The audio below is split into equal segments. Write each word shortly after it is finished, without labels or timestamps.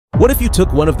What if you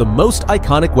took one of the most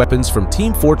iconic weapons from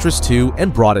Team Fortress 2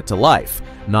 and brought it to life?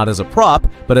 Not as a prop,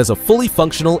 but as a fully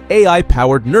functional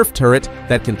AI-powered NERF turret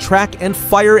that can track and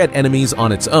fire at enemies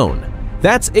on its own.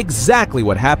 That's exactly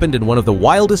what happened in one of the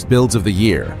wildest builds of the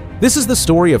year. This is the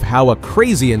story of how a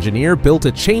crazy engineer built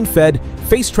a chain-fed,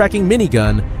 face-tracking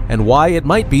minigun and why it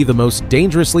might be the most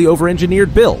dangerously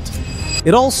over-engineered build.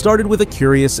 It all started with a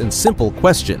curious and simple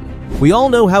question. We all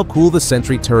know how cool the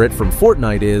Sentry turret from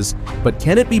Fortnite is, but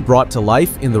can it be brought to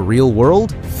life in the real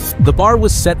world? The bar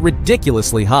was set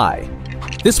ridiculously high.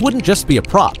 This wouldn't just be a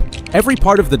prop. Every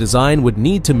part of the design would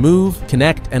need to move,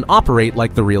 connect, and operate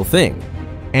like the real thing.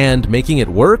 And making it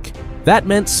work? That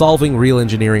meant solving real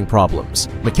engineering problems.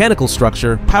 Mechanical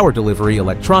structure, power delivery,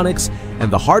 electronics, and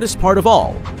the hardest part of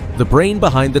all, the brain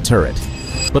behind the turret.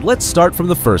 But let's start from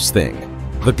the first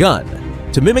thing, the gun.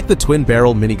 To mimic the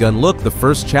twin-barrel minigun look, the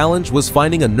first challenge was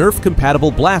finding a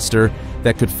NERF-compatible blaster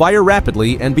that could fire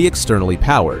rapidly and be externally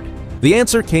powered. The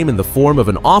answer came in the form of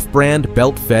an off-brand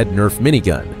belt-fed NERF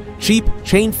minigun, cheap,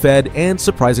 chain-fed, and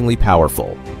surprisingly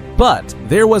powerful. But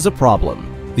there was a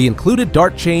problem. The included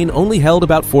dart chain only held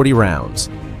about 40 rounds,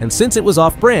 and since it was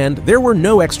off-brand, there were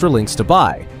no extra links to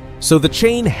buy. So the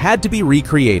chain had to be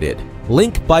recreated,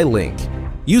 link by link.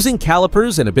 Using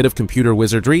calipers and a bit of computer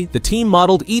wizardry, the team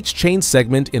modeled each chain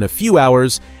segment in a few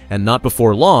hours, and not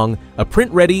before long, a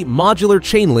print-ready modular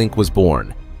chain link was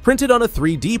born. Printed on a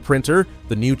 3D printer,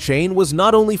 the new chain was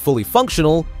not only fully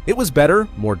functional, it was better,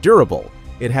 more durable.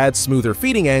 It had smoother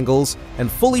feeding angles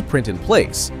and fully print in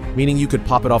place, meaning you could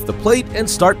pop it off the plate and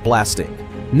start blasting.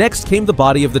 Next came the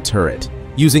body of the turret.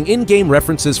 Using in-game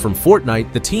references from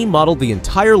Fortnite, the team modeled the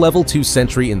entire Level 2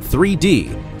 Sentry in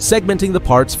 3D, segmenting the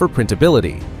parts for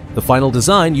printability. The final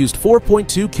design used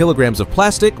 4.2 kilograms of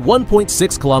plastic,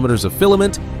 1.6 kilometers of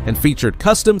filament, and featured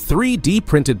custom 3D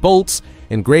printed bolts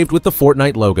engraved with the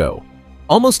Fortnite logo.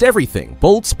 Almost everything,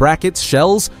 bolts, brackets,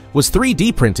 shells, was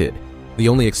 3D printed. The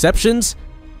only exceptions?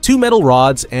 2 metal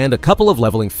rods and a couple of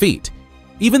leveling feet.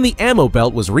 Even the ammo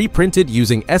belt was reprinted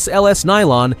using SLS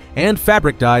nylon and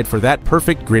fabric dyed for that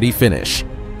perfect gritty finish.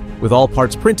 With all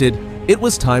parts printed, it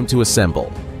was time to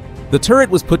assemble. The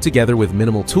turret was put together with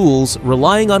minimal tools,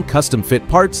 relying on custom-fit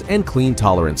parts and clean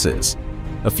tolerances.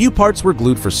 A few parts were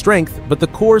glued for strength, but the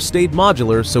core stayed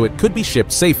modular so it could be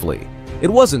shipped safely.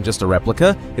 It wasn't just a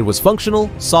replica, it was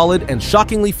functional, solid, and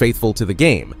shockingly faithful to the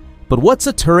game. But what's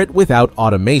a turret without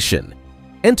automation?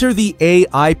 Enter the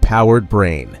AI-powered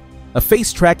brain. A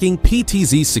face-tracking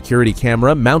PTZ security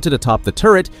camera mounted atop the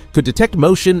turret could detect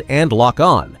motion and lock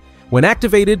on. When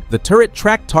activated, the turret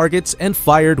tracked targets and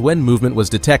fired when movement was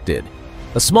detected.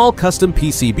 A small custom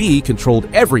PCB controlled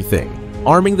everything,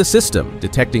 arming the system,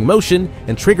 detecting motion,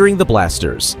 and triggering the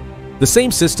blasters. The same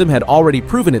system had already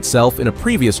proven itself in a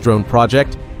previous drone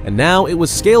project, and now it was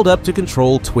scaled up to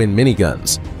control twin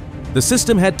miniguns. The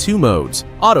system had 2 modes,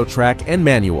 auto track and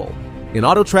manual. In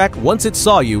auto track, once it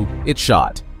saw you, it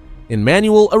shot. In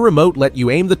manual, a remote let you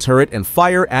aim the turret and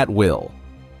fire at will.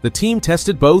 The team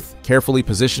tested both, carefully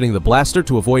positioning the blaster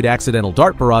to avoid accidental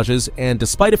dart barrages, and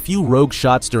despite a few rogue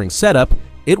shots during setup,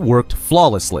 it worked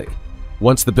flawlessly.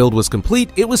 Once the build was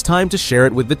complete, it was time to share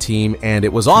it with the team, and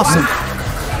it was awesome.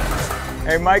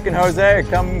 Hey Mike and Jose,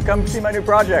 come see my new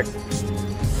project.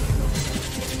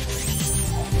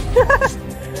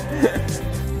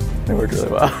 It worked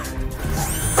really well.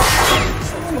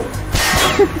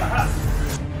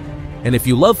 And if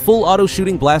you love full auto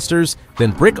shooting blasters,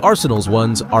 then Brick Arsenal's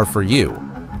ones are for you.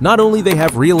 Not only they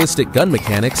have realistic gun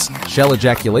mechanics, shell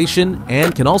ejaculation,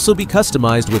 and can also be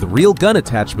customized with real gun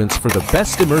attachments for the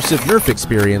best immersive NERF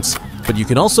experience, but you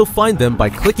can also find them by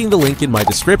clicking the link in my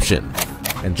description.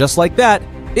 And just like that,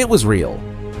 it was real.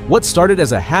 What started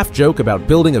as a half joke about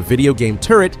building a video game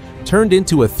turret turned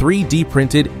into a 3D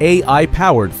printed,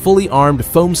 AI-powered, fully armed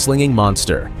foam-slinging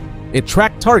monster. It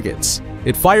tracked targets,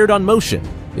 it fired on motion,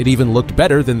 it even looked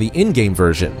better than the in-game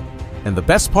version. And the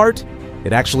best part?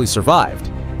 It actually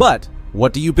survived. But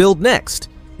what do you build next?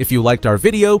 If you liked our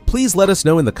video, please let us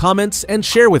know in the comments and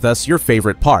share with us your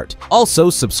favorite part. Also,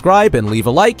 subscribe and leave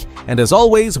a like, and as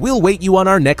always, we'll wait you on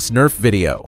our next NERF video.